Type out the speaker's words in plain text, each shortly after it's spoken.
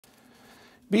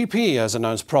BP has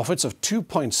announced profits of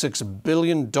 $2.6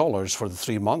 billion for the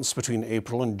 3 months between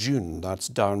April and June. That's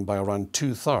down by around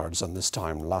 2/3 on this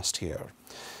time last year.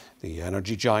 The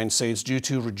energy giant says it's due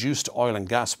to reduced oil and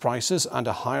gas prices and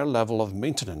a higher level of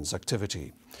maintenance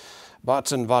activity.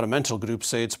 But environmental groups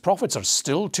say its profits are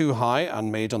still too high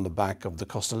and made on the back of the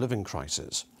cost of living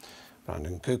crisis.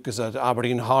 Brandon Cook is at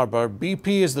Aberdeen harbour.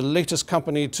 BP is the latest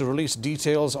company to release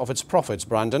details of its profits.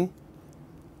 Brandon?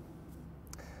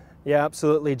 Yeah,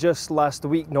 absolutely. Just last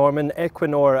week, Norman,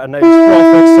 Equinor announced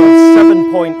profits of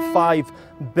 $7.5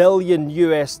 billion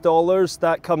US.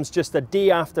 That comes just a day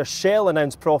after Shell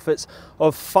announced profits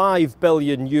of $5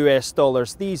 billion US.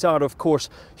 These are, of course,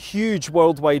 huge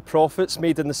worldwide profits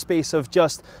made in the space of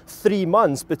just 3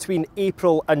 months between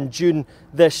April and June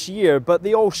this year, but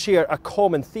they all share a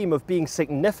common theme of being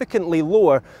significantly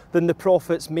lower than the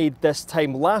profits made this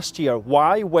time last year.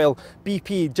 Why? Well,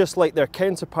 BP, just like their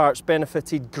counterparts,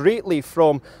 benefited greatly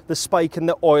from the spike in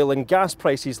the oil and gas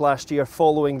prices last year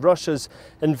following Russia's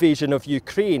invasion of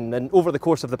Ukraine. And over the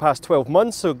course of the past 12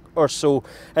 months or so,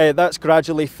 that's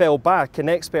gradually fell back, and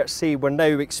experts say we're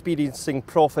now experiencing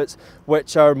profits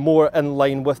which are more in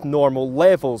line with normal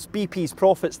levels. BP's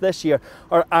profits this year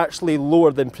are actually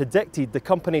lower than predicted. The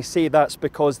company say that's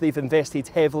because they've invested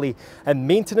heavily in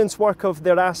maintenance work of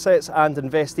their assets and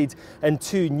invested in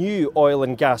 2 new oil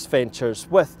and gas ventures.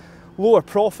 With lower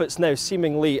profits now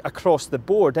seemingly across the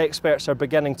board, experts are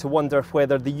beginning to wonder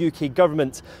whether the UK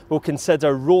government will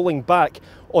consider rolling back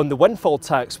on the windfall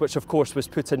tax, which of course was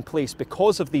put in place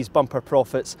because of these bumper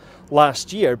profits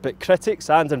last year. But critics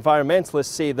and environmentalists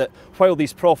say that while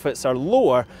these profits are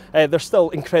lower, they're still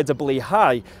incredibly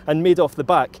high and made off the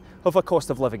back of a cost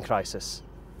of living crisis.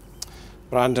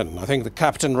 Brandon, I think the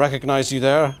captain recognised you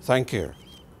there. Thank you.